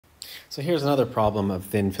So here's another problem of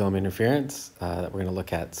thin film interference that we're going to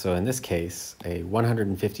look at. So in this case, a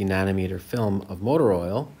 150 nanometer film of motor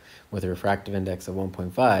oil with a refractive index of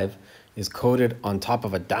 1.5 is coated on top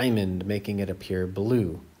of a diamond, making it appear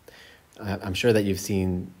blue. I'm sure that you've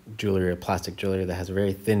seen jewelry or plastic jewelry that has a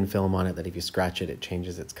very thin film on it that if you scratch it, it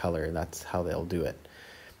changes its color, and that's how they'll do it.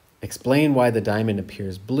 Explain why the diamond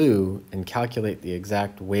appears blue and calculate the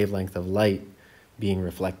exact wavelength of light being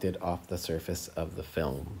reflected off the surface of the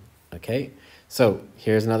film. Okay, so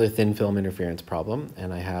here's another thin film interference problem,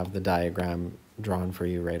 and I have the diagram drawn for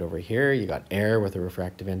you right over here. You got air with a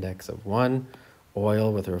refractive index of 1,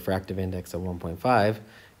 oil with a refractive index of 1.5,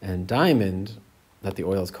 and diamond that the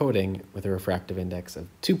oil is coating with a refractive index of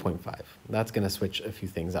 2.5. That's going to switch a few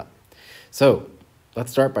things up. So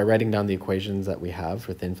let's start by writing down the equations that we have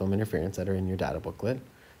for thin film interference that are in your data booklet.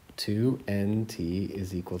 2nt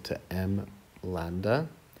is equal to m lambda,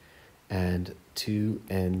 and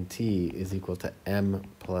 2nt is equal to m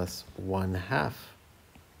plus 1/2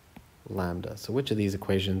 lambda. So which of these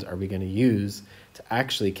equations are we going to use to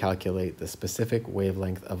actually calculate the specific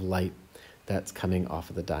wavelength of light that's coming off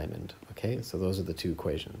of the diamond? Okay, so those are the two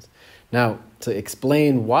equations. Now, to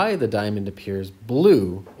explain why the diamond appears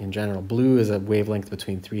blue, in general, blue is a wavelength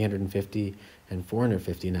between 350 and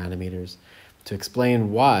 450 nanometers. To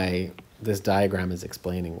explain why, this diagram is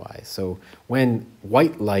explaining why. So when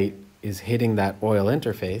white light is hitting that oil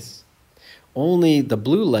interface, only the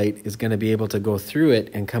blue light is going to be able to go through it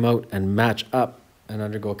and come out and match up and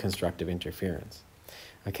undergo constructive interference.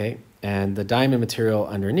 Okay, and the diamond material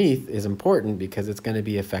underneath is important because it's going to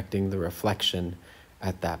be affecting the reflection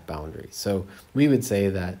at that boundary. So we would say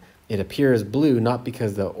that it appears blue not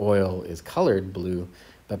because the oil is colored blue,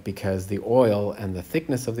 but because the oil and the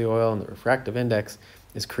thickness of the oil and the refractive index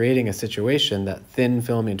is creating a situation that thin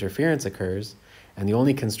film interference occurs, and the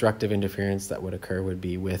only constructive interference that would occur would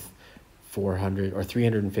be with 400 or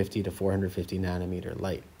 350 to 450 nanometer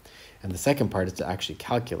light. And the second part is to actually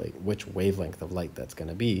calculate which wavelength of light that's going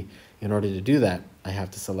to be. In order to do that, I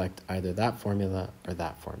have to select either that formula or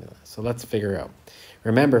that formula. So let's figure out.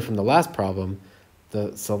 Remember from the last problem,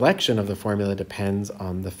 the selection of the formula depends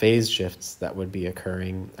on the phase shifts that would be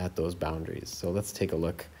occurring at those boundaries. So let's take a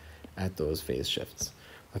look at those phase shifts.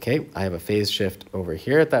 Okay, I have a phase shift over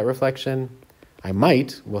here at that reflection.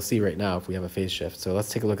 We'll see right now if we have a phase shift. So let's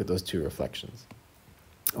take a look at those two reflections.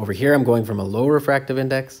 Over here, I'm going from a low refractive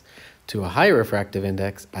index to a high refractive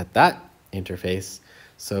index at that interface.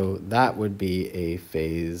 So that would be a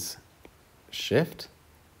phase shift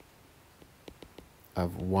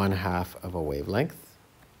of 1/2 of a wavelength,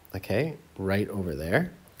 okay, right over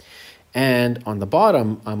there. And on the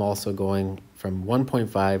bottom, I'm also going from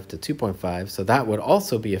 1.5 to 2.5, so that would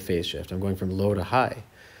also be a phase shift. I'm going from low to high.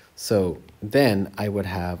 So then I would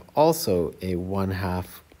have also a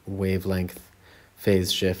 1/2 wavelength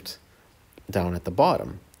phase shift down at the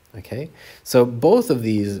bottom, okay? So both of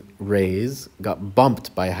these rays got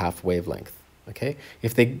bumped by a 1/2 wavelength, okay?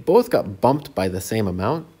 If they both got bumped by the same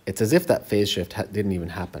amount, it's as if that phase shift didn't even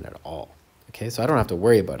happen at all, okay? So I don't have to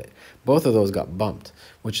worry about it. Both of those got bumped,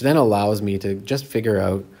 which then allows me to just figure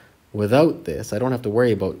out, without this, I don't have to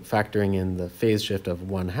worry about factoring in the phase shift of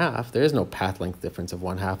 1/2. There is no path length difference of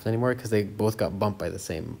 1/2 anymore because they both got bumped by the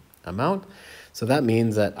same amount. So that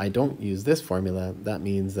means that I don't use this formula. That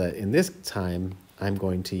means that in this time, I'm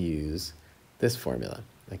going to use this formula,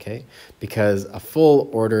 okay? Because a full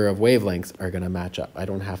order of wavelengths are going to match up. I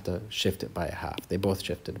don't have to shift it by a 1/2. They both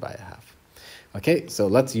shifted by a 1/2. Okay, so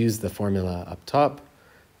let's use the formula up top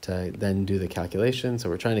to then do the calculation. So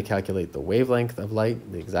we're trying to calculate the wavelength of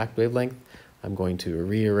light, the exact wavelength. I'm going to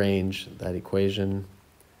rearrange that equation.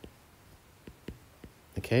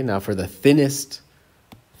 Okay, now for the thinnest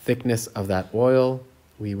thickness of that oil,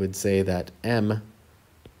 we would say that m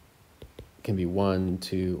can be 1,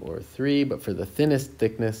 2, or 3, but for the thinnest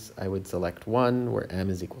thickness, I would select 1, where m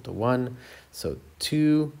is equal to 1. So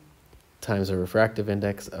 2 times a refractive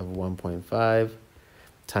index of 1.5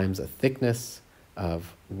 times a thickness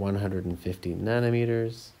of 150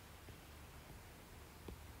 nanometers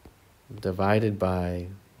divided by,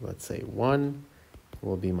 let's say, 1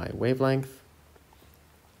 will be my wavelength.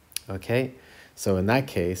 Okay, so in that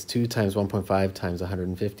case, 2 times 1.5 times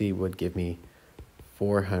 150 would give me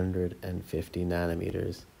 450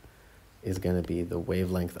 nanometers is going to be the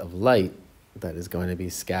wavelength of light that is going to be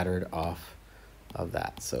scattered off of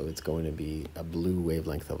that. So it's going to be a blue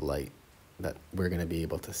wavelength of light that we're going to be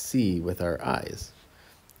able to see with our eyes.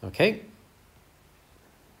 Okay?